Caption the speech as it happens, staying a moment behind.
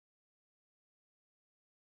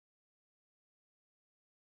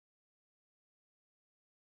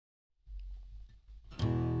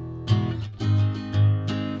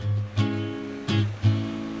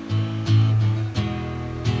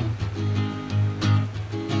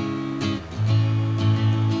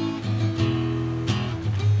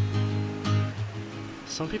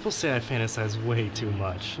Some people say I fantasize way too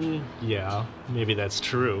much. Yeah, maybe that's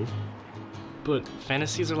true. But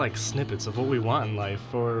fantasies are like snippets of what we want in life,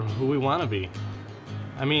 or who we want to be.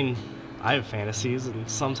 I mean, I have fantasies, and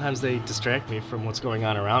sometimes they distract me from what's going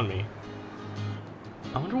on around me.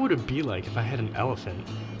 I wonder what it'd be like if I had an elephant.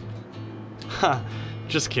 Ha,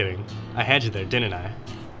 just kidding. I had you there, didn't I?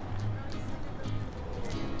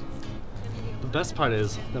 The best part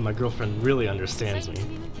is that my girlfriend really understands me.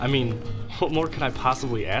 I mean, what more could I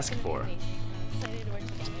possibly ask for?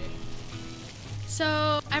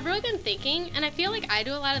 So, I've really been thinking, and I feel like I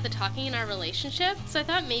do a lot of the talking in our relationship, so I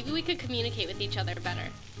thought maybe we could communicate with each other better.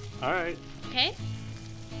 Alright. Okay?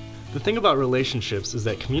 The thing about relationships is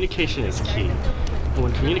that communication is key. And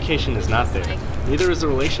when communication is not there, neither is the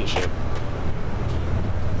relationship.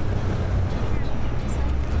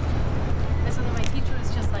 So then my teacher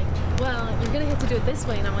was just like, well, you're gonna have to do it this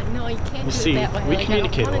way, and I'm like, no, you can't You do see, it that way. we Like,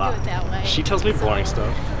 communicate I a don't wanna lot. do it that way. She tells me boring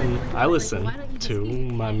stuff, and I Like, listen why don't you just to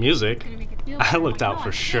eat my it? music. You're gonna make it feel I better. looked I'm out like, for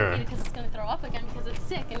no, I sure. can't eat it 'cause it's gonna throw up again because it's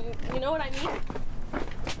sick, and you know what I mean?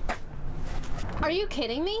 Are you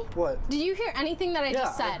kidding me? What? Did you hear anything that I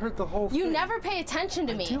just said? I heard the whole You thing. never pay attention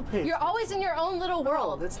to me. do pay You're always in your own little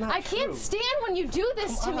world. that's not I can't true. stand when you do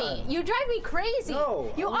this Come to me. on. You drive me crazy.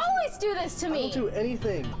 No, You I wasn't- always do this to I me. don't do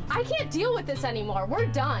anything. I can't deal with this anymore. We're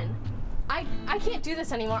done. I can't do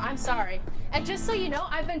this anymore. I'm sorry. And just so you know,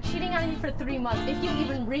 I've been cheating on you for 3 months, if you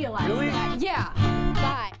even realize Really? that. Yeah.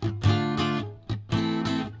 Bye.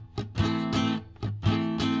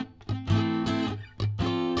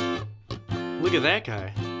 Look at that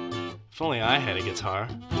guy. If only I had a guitar.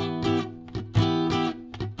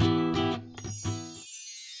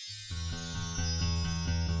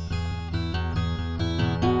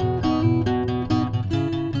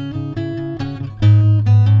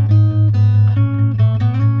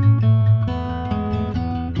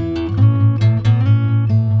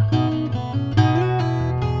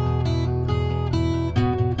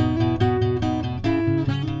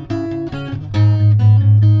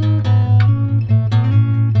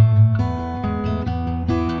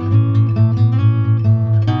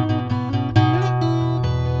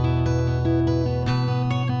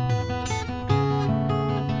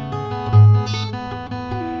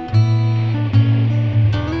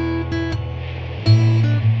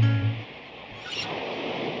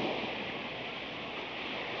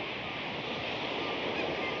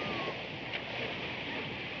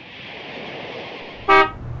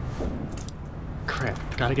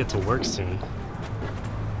 Crap, gotta get to work soon.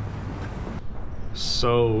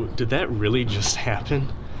 So, did that really just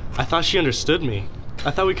happen? I thought she understood me.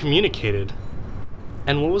 I thought we communicated.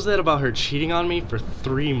 And what was that about her cheating on me for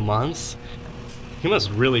 3 months? He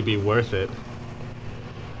must really be worth it.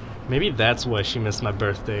 Maybe that's why she missed my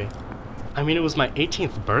birthday. I mean, it was my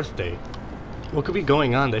 18th birthday. What could be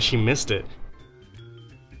going on that she missed it?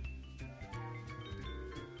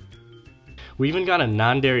 We even got a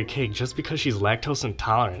non-dairy cake just because she's lactose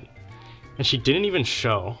intolerant. And she didn't even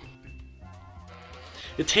show.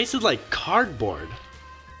 It tasted like cardboard.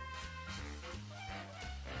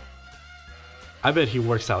 I bet he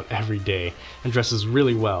works out every day and dresses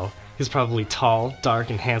really well. He's probably tall, dark,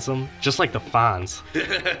 and handsome, just like the Fonz.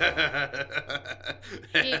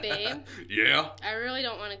 Hey, babe. Yeah? I really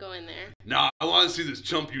don't want to go in there. Nah, I want to see this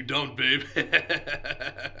chump you don't, babe.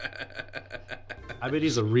 I bet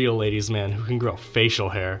he's a real ladies' man who can grow facial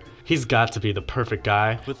hair. He's got to be the perfect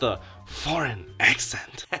guy with a foreign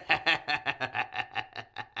accent.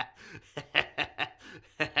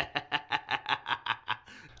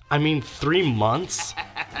 I mean, 3 months?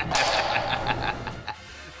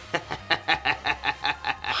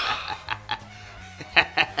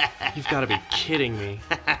 You've got to be kidding me.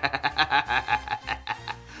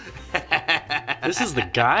 This is the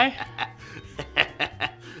guy?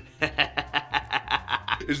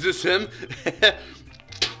 Is this him?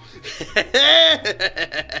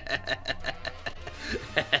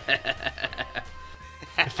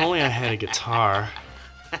 If only I had a guitar.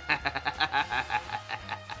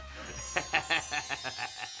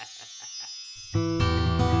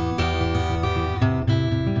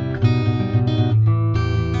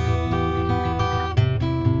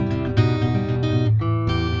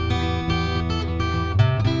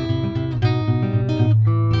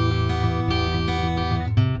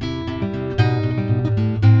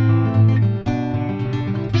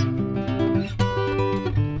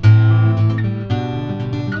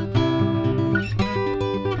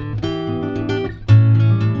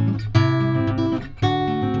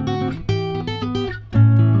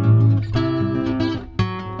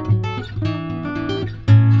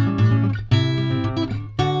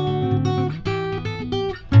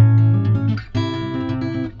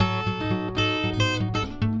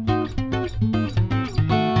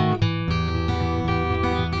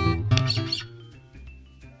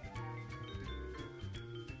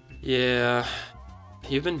 Yeah,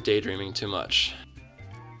 you've been daydreaming too much.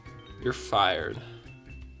 You're fired.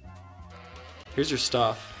 Here's your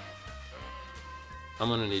stuff. I'm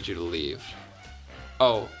gonna need you to leave.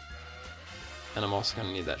 Oh, and I'm also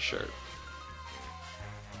gonna need that shirt.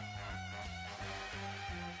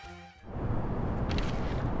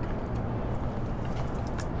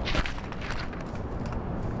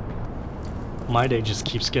 My day just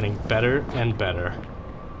keeps getting better and better.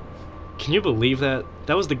 Can you believe that?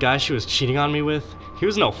 That was the guy she was cheating on me with? He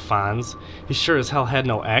was no Fonz. He sure as hell had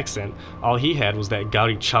no accent. All he had was that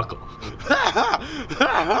gouty chuckle.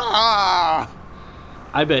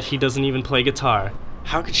 I bet he doesn't even play guitar.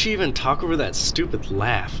 How could she even talk over that stupid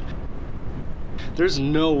laugh? There's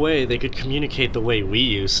no way they could communicate the way we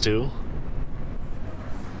used to.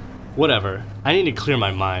 Whatever, I need to clear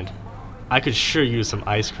my mind. I could sure use some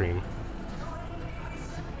ice cream.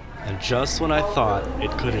 And just when I thought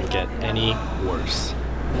it couldn't get any worse.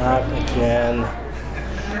 Not again.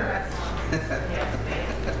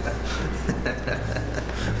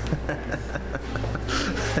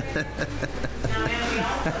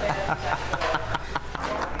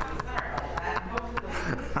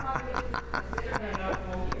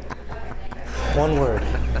 One word,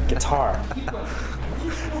 guitar.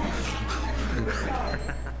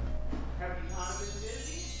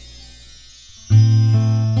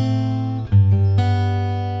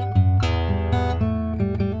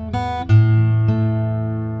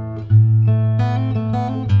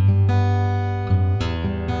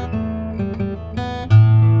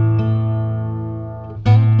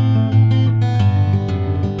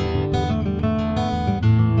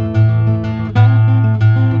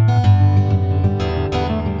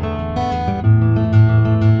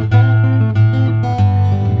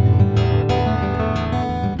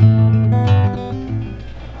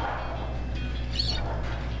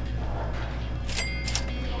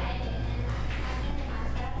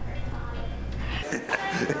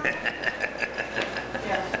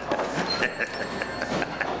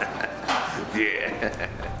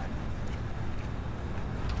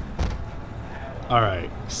 Alright,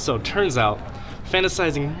 so turns out,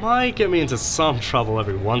 fantasizing might get me into some trouble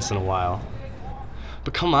every once in a while.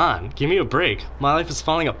 But come on, give me a break. My life is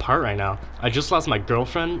falling apart right now. I just lost my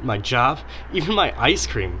girlfriend, my job, even my ice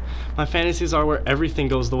cream. My fantasies are where everything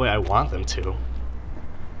goes the way I want them to.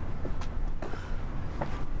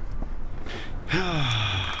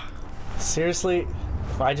 Seriously,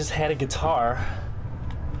 if I just had a guitar...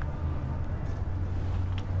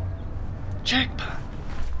 Jackpot!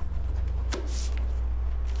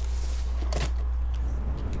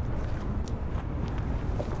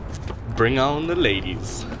 Bring on the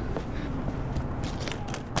ladies.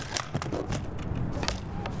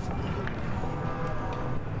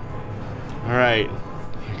 Alright,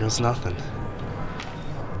 here goes nothing.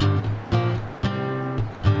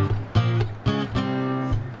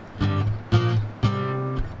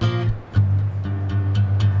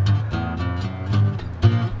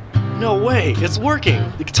 No way, it's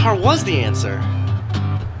working! The guitar was the answer!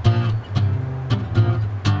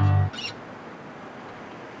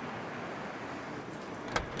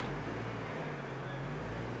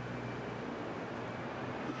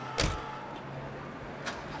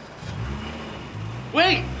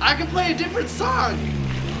 Wait, I can play a different song!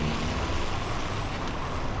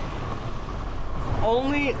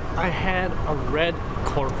 Only I had a red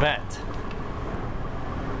Corvette.